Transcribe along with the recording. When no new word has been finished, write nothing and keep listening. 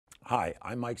Hi,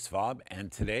 I'm Mike Svob, and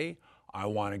today I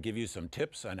want to give you some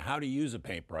tips on how to use a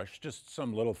paintbrush, just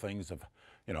some little things of,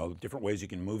 different ways you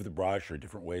can move the brush or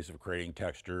different ways of creating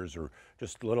textures or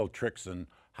just little tricks on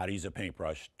how to use a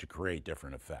paintbrush to create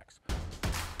different effects.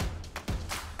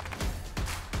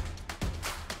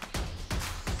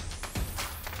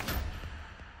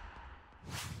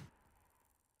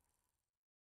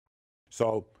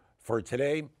 So for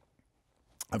today,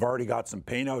 I've already got some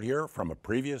paint out here from a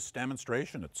previous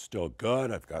demonstration. It's still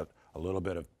good. I've got a little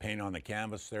bit of paint on the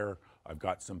canvas there. I've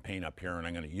got some paint up here, and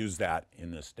I'm going to use that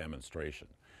in this demonstration.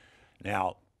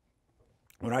 Now,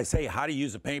 when I say how to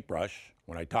use a paintbrush,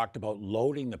 when I talked about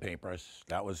loading the paintbrush,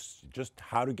 that was just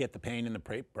how to get the paint in the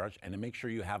paintbrush and to make sure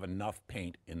you have enough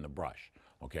paint in the brush,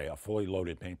 okay, a fully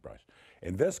loaded paintbrush.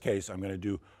 In this case, I'm going to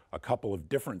do a couple of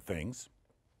different things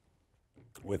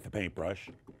with the paintbrush,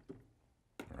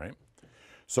 all right?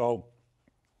 So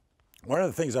one of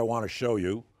the things I want to show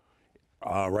you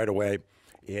right away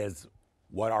is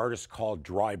what artists call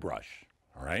dry brush,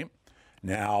 all right?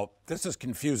 Now, this is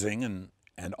confusing,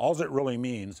 and all it really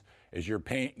means is you're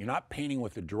not painting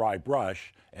with a dry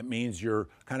brush. It means you're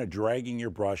kind of dragging your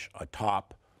brush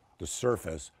atop the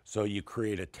surface so you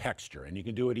create a texture. And you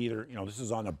can do it either, this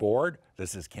is on a board,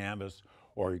 this is canvas,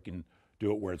 or you can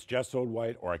do it where it's gessoed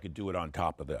white, or I could do it on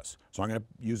top of this. So I'm going to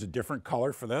use a different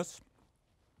color for this.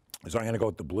 So I'm going to go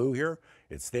with the blue here.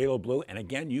 It's phthalo blue. And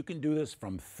again, you can do this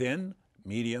from thin,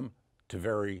 medium, to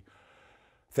very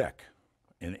thick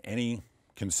in any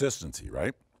consistency,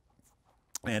 right?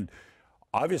 And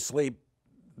obviously,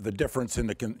 the difference in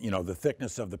the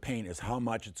thickness of the paint is how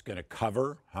much it's going to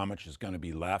cover, how much is going to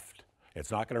be left. It's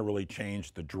not going to really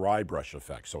change the dry brush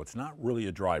effect. So it's not really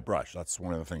a dry brush. That's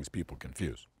one of the things people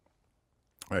confuse.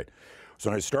 All right,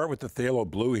 so I start with the phthalo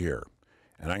blue here,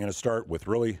 and I'm going to start with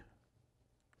really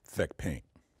thick paint.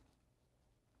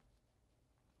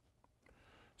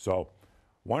 So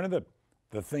one of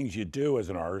the things you do as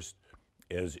an artist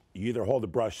is you either hold the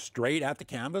brush straight at the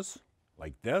canvas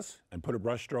like this and put a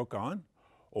brush stroke on,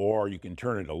 or you can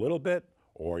turn it a little bit,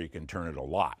 or you can turn it a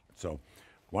lot. So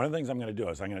one of the things I'm going to do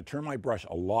is I'm going to turn my brush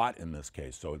a lot in this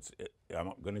case. So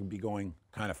I'm going to be going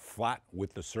kind of flat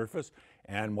with the surface.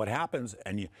 And what happens,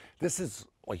 this is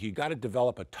like you got to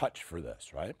develop a touch for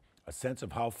this, right? A sense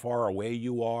of how far away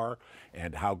you are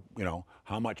and how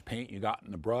much paint you got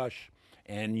in the brush,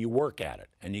 and you work at it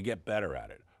and you get better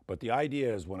at it. But the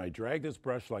idea is when I drag this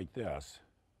brush like this,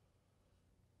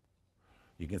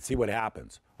 you can see what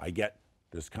happens. I get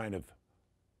this kind of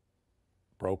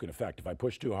broken effect. If I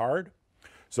push too hard,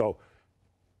 so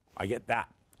I get that.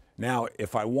 Now,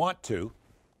 if I want to,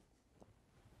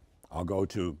 I'll go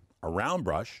to a round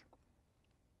brush.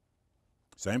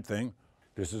 Same thing.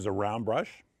 This is a round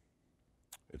brush.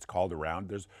 It's called a round.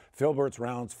 There's filberts,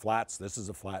 rounds, flats. This is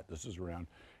a flat, this is a round.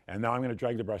 And now I'm going to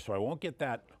drag the brush so I won't get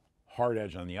that hard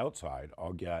edge on the outside.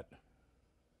 I'll get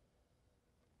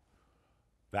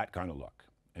that kind of look.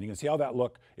 And you can see how that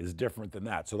look is different than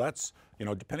that. So that's,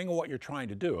 depending on what you're trying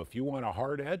to do. If you want a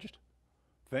hard-edged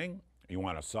thing, you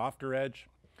want a softer edge.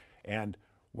 And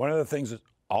one of the things that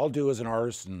I'll do as an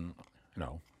artist, and,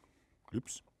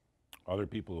 other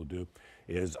people will do,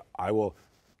 is I will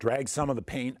drag some of the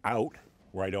paint out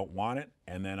where I don't want it,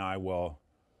 and then I will,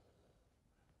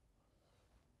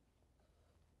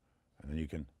 and then you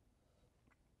can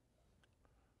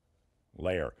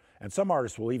layer. And some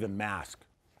artists will even mask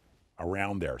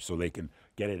around there so they can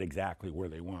get it exactly where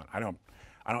they want. I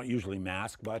don't usually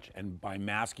mask much, and by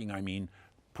masking I mean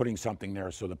putting something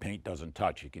there so the paint doesn't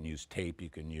touch. You can use tape, you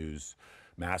can use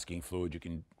masking fluid, you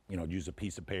can use a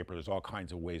piece of paper. There's all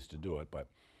kinds of ways to do it, but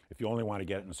if you only want to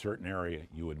get it in a certain area,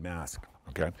 you would mask,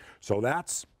 okay? So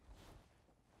that's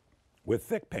with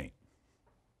thick paint.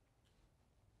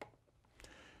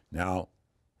 Now,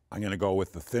 I'm going to go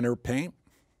with the thinner paint,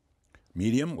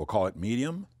 medium, we'll call it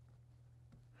medium.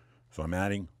 So I'm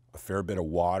adding a fair bit of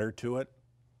water to it.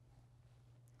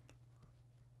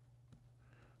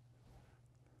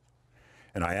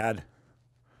 And I add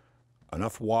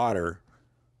enough water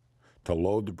to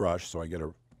load the brush so I get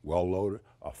a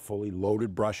fully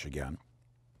loaded brush again.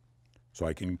 So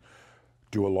I can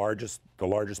do the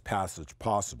largest passage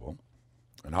possible.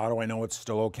 And how do I know it's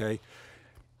still okay?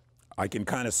 I can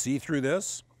kind of see through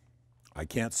this. I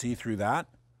can't see through that.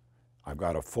 I've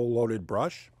got a full loaded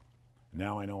brush.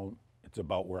 Now I know it's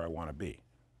about where I want to be.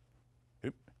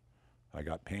 Oop. I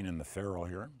got paint in the ferrule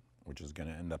here, which is going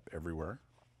to end up everywhere.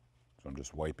 So I'm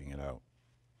just wiping it out.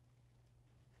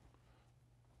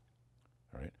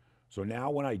 All right. So now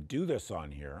when I do this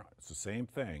on here, it's the same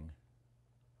thing.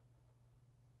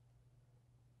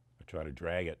 I try to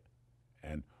drag it,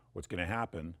 and what's going to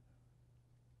happen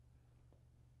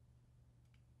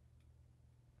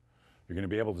You're going to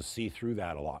be able to see through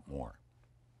that a lot more.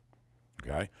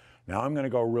 Okay? Now I'm going to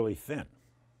go really thin.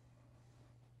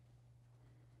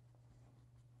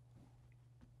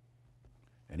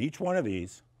 And each one of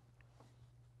these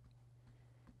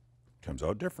comes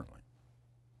out differently.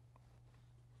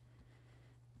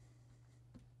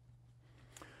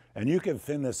 And you can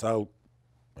thin this out,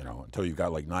 you know, until you've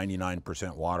got like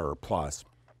 99% water or plus.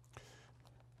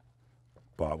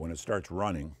 But when it starts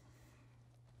running,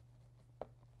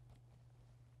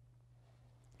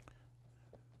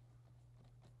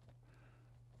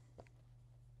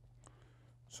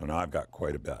 so now I've got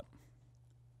quite a bit.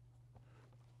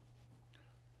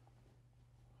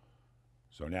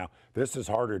 So now this is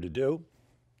harder to do,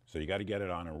 so you got to get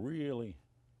it on a really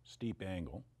steep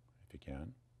angle if you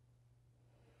can.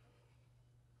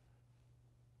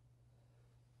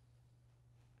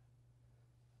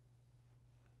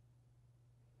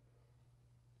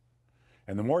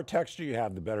 And the more texture you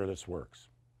have, the better this works.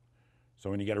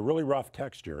 So when you get a really rough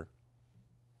texture,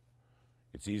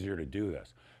 it's easier to do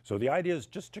this. So the idea is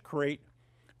just to create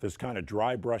this kind of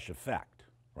dry brush effect,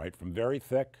 right? From very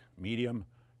thick, medium,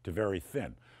 to very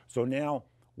thin. So now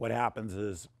what happens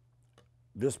is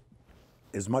this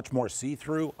is much more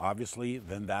see-through, obviously,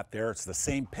 than that there. It's the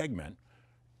same pigment,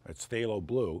 it's phthalo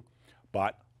blue,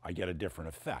 but I get a different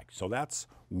effect. So that's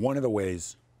one of the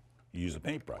ways you use a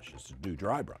paintbrush, is to do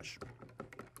dry brush.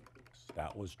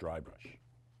 That was dry brush,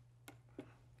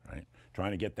 right?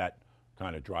 Trying to get that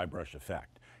kind of dry brush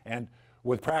effect. And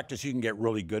with practice, you can get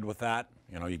really good with that.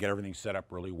 You know, you get everything set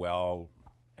up really well,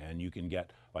 and you can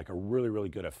get like a really, really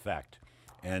good effect.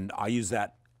 And I use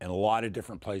that in a lot of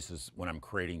different places when I'm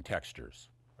creating textures,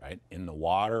 right? In the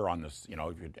water, on this, you know,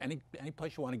 if you're, any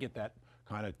place you want to get that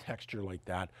kind of texture like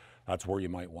that, that's where you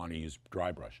might want to use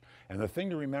dry brush. And the thing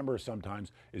to remember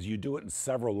sometimes is you do it in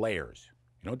several layers.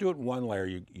 You don't do it in one layer,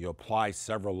 you apply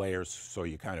several layers, so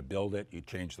you kind of build it, you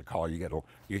change the color, you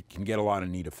can get a lot of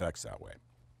neat effects that way,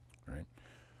 right?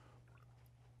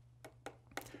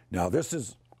 Now this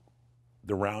is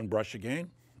the round brush again,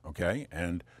 okay?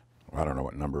 And I don't know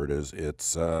what number it is.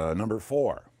 It's number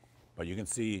 4, but you can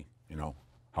see, you know,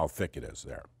 how thick it is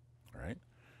there, all right?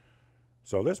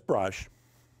 So this brush,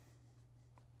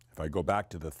 if I go back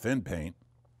to the thin paint,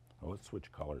 let's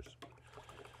switch colors.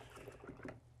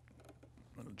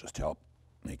 It'll just help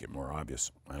make it more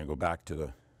obvious. I'm gonna go back to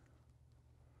the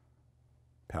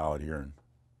palette here and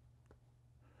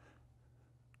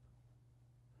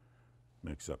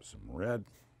mix up some red.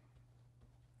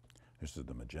 This is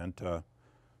the magenta,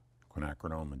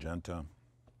 quinacridone magenta.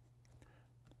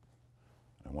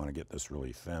 I want to get this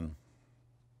really thin.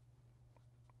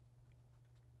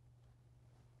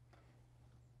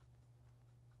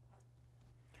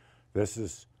 This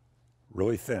is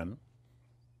really thin.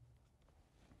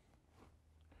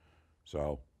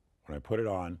 So when I put it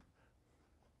on, I'm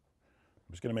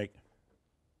just going to make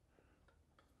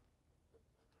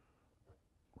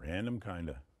random kind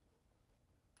of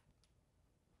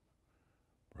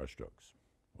brush strokes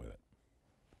with it.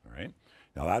 All right?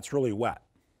 Now that's really wet.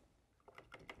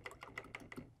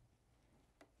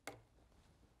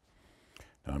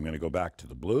 Now I'm going to go back to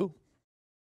the blue.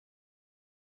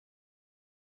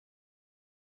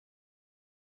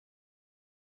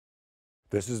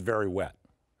 This is very wet.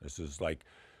 This is like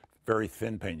very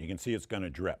thin paint. You can see it's going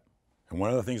to drip. And one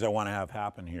of the things I want to have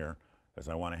happen here is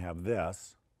I want to have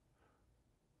this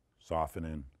soften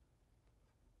in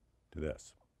to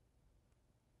this.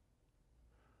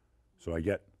 So I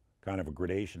get kind of a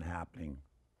gradation happening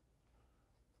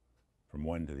from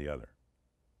one to the other.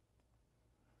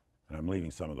 And I'm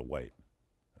leaving some of the white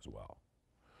as well.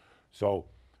 So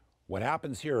what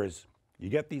happens here is you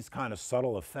get these kind of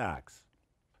subtle effects,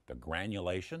 the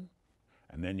granulation,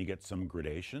 and then you get some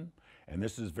gradation. And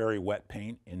this is very wet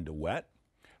paint into wet.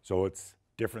 So it's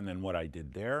different than what I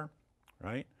did there,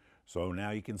 right? So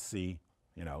now you can see,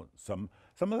 you know, some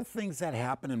of the things that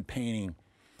happen in painting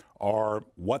are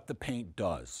what the paint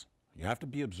does. You have to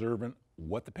be observant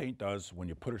what the paint does when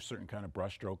you put a certain kind of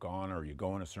brush stroke on or you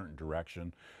go in a certain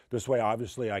direction. This way,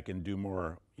 obviously, I can do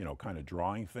more, you know, kind of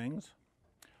drawing things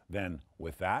than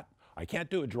with that. I can't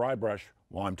do a dry brush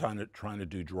while I'm trying to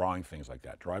do drawing things like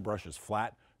that. Dry brush is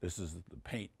flat. This is the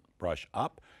paint brush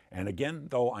up. And again,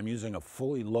 though, I'm using a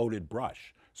fully loaded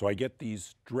brush. So I get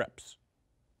these drips.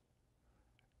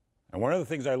 And one of the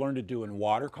things I learned to do in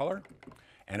watercolor,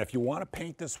 and if you want to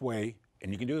paint this way,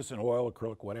 and you can do this in oil,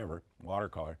 acrylic, whatever,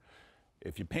 watercolor,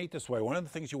 if you paint this way, one of the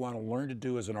things you want to learn to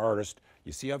do as an artist,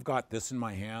 you see I've got this in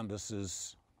my hand. This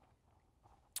is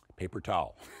paper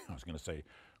towel. I was going to say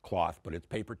cloth, but it's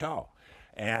paper towel.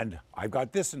 And I've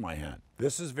got this in my hand.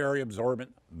 This is very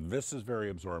absorbent. This is very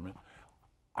absorbent.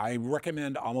 I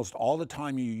recommend almost all the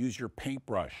time you use your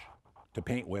paintbrush to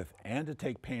paint with and to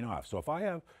take paint off. So if I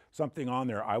have something on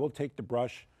there, I will take the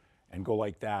brush and go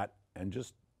like that, and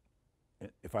just,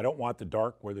 if I don't want the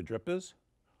dark where the drip is,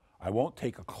 I won't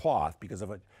take a cloth, because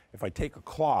if I take a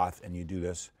cloth and you do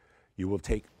this, you will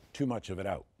take too much of it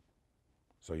out.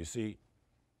 So you see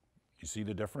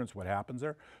the difference, what happens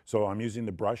there? So I'm using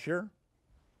the brush here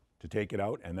to take it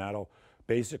out, and that'll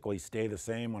basically stay the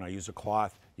same. When I use a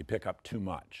cloth, you pick up too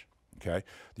much, okay?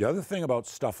 The other thing about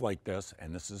stuff like this,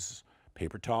 and this is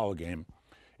paper towel game,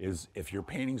 is if your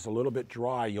painting's a little bit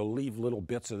dry, you'll leave little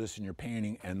bits of this in your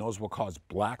painting, and those will cause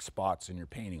black spots in your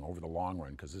painting over the long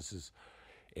run, because this is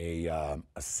a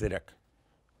acidic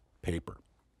paper,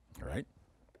 all right?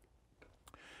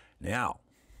 Now,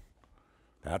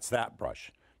 that's that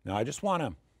brush. Now I just want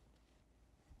to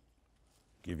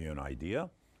give you an idea.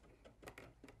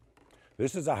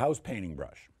 This is a house painting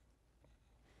brush,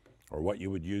 or what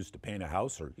you would use to paint a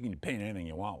house, or you can paint anything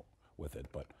you want with it,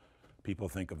 but people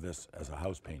think of this as a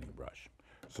house painting brush.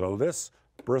 So this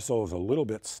bristle is a little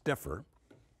bit stiffer,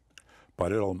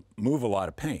 but it'll move a lot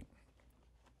of paint.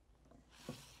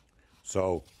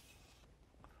 So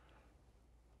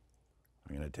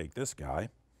I'm going to take this guy,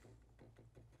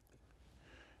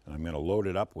 and I'm going to load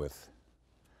it up with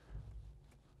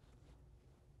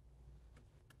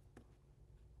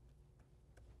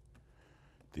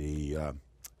the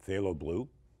phthalo blue,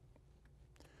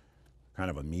 kind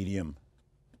of a medium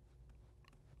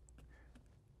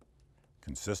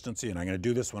consistency, and I'm going to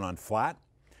do this one on flat.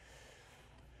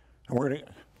 And we're going to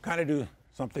kind of do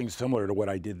something similar to what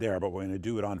I did there, but we're going to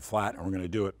do it on flat, and we're going to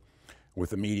do it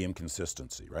with a medium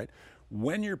consistency, right?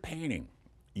 When you're painting,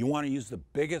 you want to use the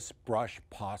biggest brush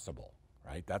possible,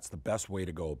 right? That's the best way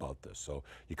to go about this. So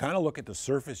you kind of look at the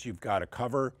surface you've got to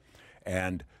cover,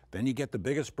 and then you get the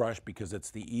biggest brush, because it's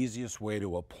the easiest way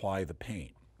to apply the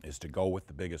paint, is to go with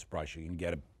the biggest brush. You can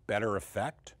get a better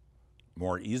effect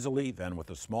more easily than with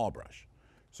a small brush.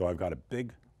 So I've got a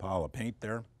big pile of paint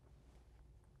there.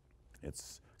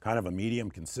 It's kind of a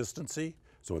medium consistency,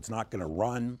 so it's not going to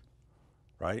run,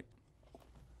 right?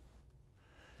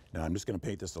 Now I'm just going to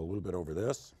paint this a little bit over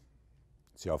this,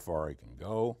 see how far I can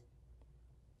go.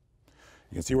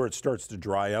 You can see where it starts to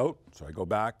dry out, so I go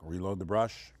back, reload the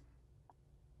brush,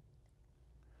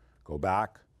 go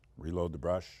back, reload the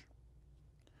brush.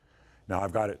 Now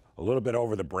I've got it a little bit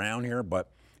over the brown here,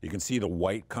 but you can see the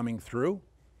white coming through.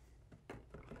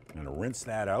 I'm going to rinse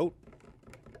that out.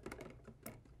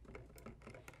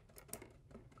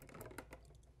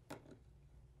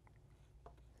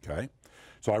 Okay,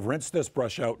 so I've rinsed this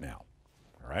brush out now,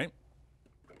 all right?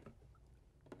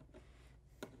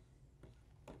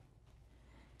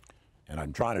 And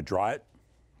I'm trying to dry it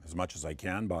as much as I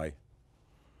can by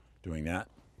doing that.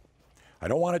 I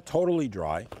don't want it totally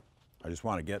dry. I just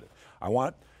want to get it. I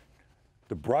want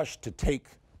the brush to take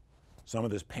some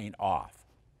of this paint off.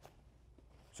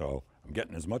 So I'm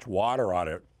getting as much water out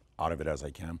of it as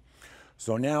I can.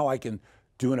 So now I can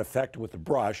do an effect with the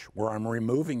brush where I'm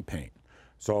removing paint.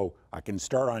 So I can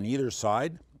start on either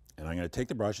side, and I'm going to take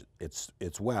the brush,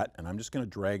 it's wet, and I'm just going to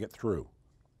drag it through.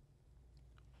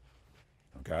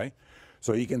 Okay?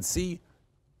 So you can see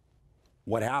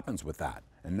what happens with that.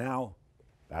 And now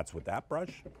that's with that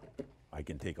brush. I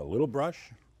can take a little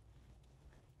brush,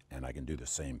 and I can do the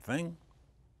same thing.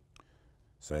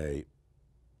 Say,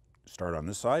 start on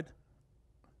this side,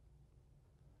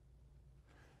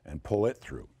 and pull it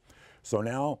through. So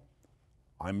now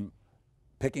I'm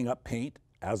picking up paint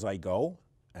as I go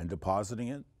and depositing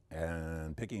it,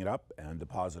 and picking it up and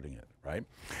depositing it, right?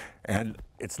 And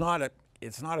it's not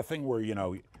a thing where, you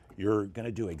know, you're going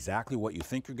to do exactly what you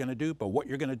think you're going to do, but what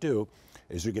you're going to do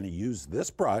is you're going to use this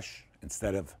brush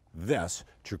instead of this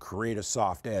to create a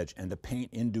soft edge and to paint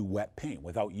into wet paint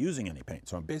without using any paint.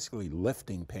 So I'm basically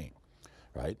lifting paint,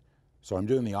 right? So I'm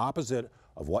doing the opposite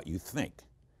of what you think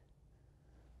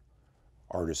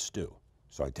artists do.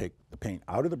 So I take the paint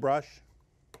out of the brush,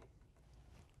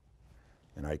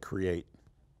 and I create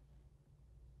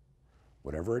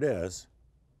whatever it is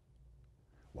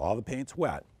while the paint's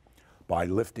wet by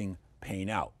lifting paint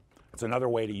out. It's another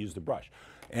way to use the brush.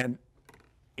 And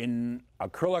in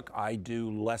acrylic, I do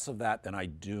less of that than I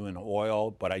do in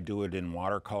oil, but I do it in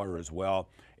watercolor as well.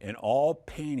 In all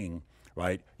painting,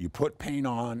 right, you put paint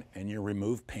on and you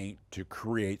remove paint to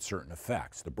create certain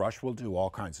effects. The brush will do all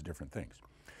kinds of different things.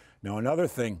 Now another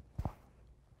thing,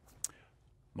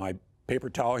 my paper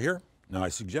towel here. Now I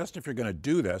suggest if you're going to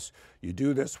do this, you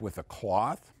do this with a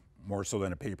cloth more so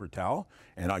than a paper towel.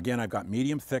 And again, I've got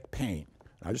medium thick paint.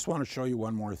 I just want to show you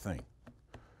one more thing.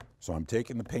 So I'm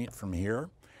taking the paint from here,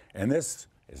 and this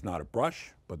is not a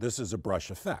brush, but this is a brush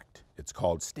effect. It's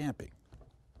called stamping,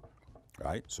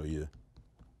 right? So you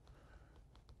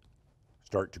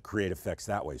start to create effects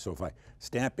that way. So if I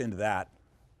stamp into that,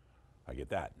 I get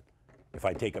that. If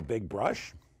I take a big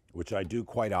brush, which I do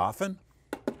quite often,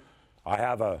 I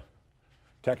have a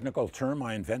technical term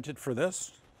I invented for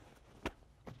this.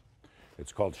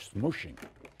 It's called smooshing.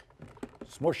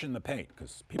 Smooshing the paint,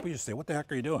 because people used to say, what the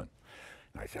heck are you doing?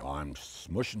 And I say, well, I'm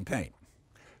smooshing paint.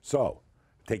 So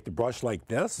take the brush like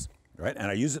this, right? And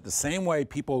I use it the same way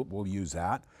people will use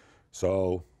that.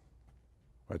 So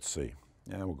let's see.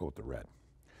 Yeah, we'll go with the red.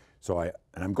 So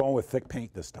I'm going with thick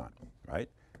paint this time, right?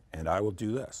 And I will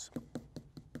do this.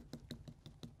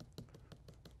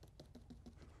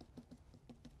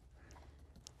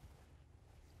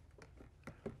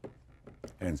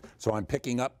 And so I'm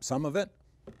picking up some of it,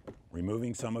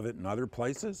 removing some of it in other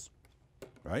places,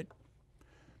 right?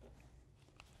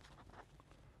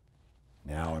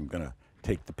 Now I'm going to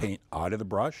take the paint out of the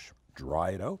brush,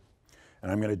 dry it out,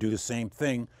 and I'm going to do the same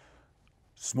thing,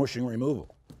 smooshing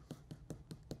removal.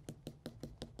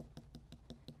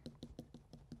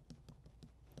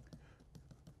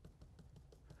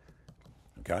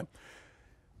 Okay?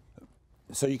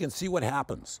 So you can see what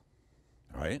happens,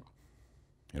 all right?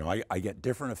 You know, I get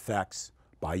different effects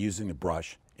by using the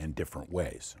brush in different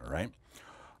ways, all right?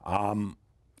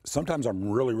 Sometimes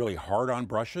I'm really, really hard on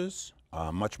brushes,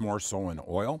 much more so in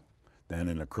oil than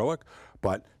in acrylic.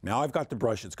 But now I've got the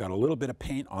brush, it's got a little bit of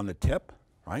paint on the tip,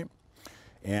 right?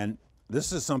 And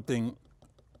this is something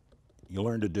you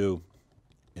learn to do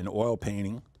in oil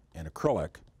painting and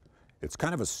acrylic. It's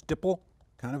kind of a stipple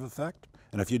kind of effect.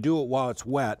 And if you do it while it's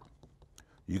wet,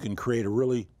 you can create a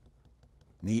really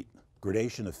neat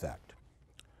gradation effect,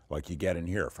 like you get in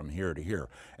here, from here to here,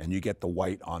 and you get the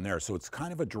white on there. So it's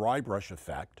kind of a dry brush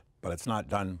effect, but it's not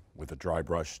done with a dry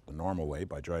brush the normal way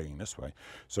by dragging this way.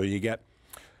 So you get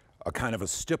a kind of a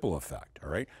stipple effect, all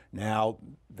right? Now,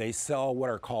 they sell what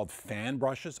are called fan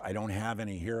brushes. I don't have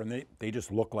any here, and they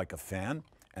just look like a fan,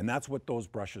 and that's what those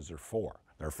brushes are for.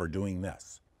 They're for doing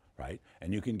this, right?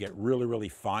 And you can get really, really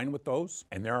fine with those.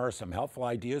 And there are some helpful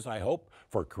ideas, I hope,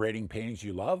 for creating paintings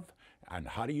you love and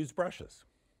how to use brushes.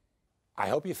 I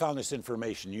hope you found this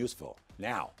information useful.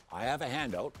 Now, I have a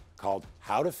handout called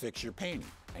How to Fix Your Painting,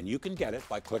 and you can get it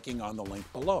by clicking on the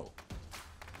link below.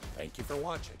 Thank you for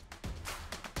watching.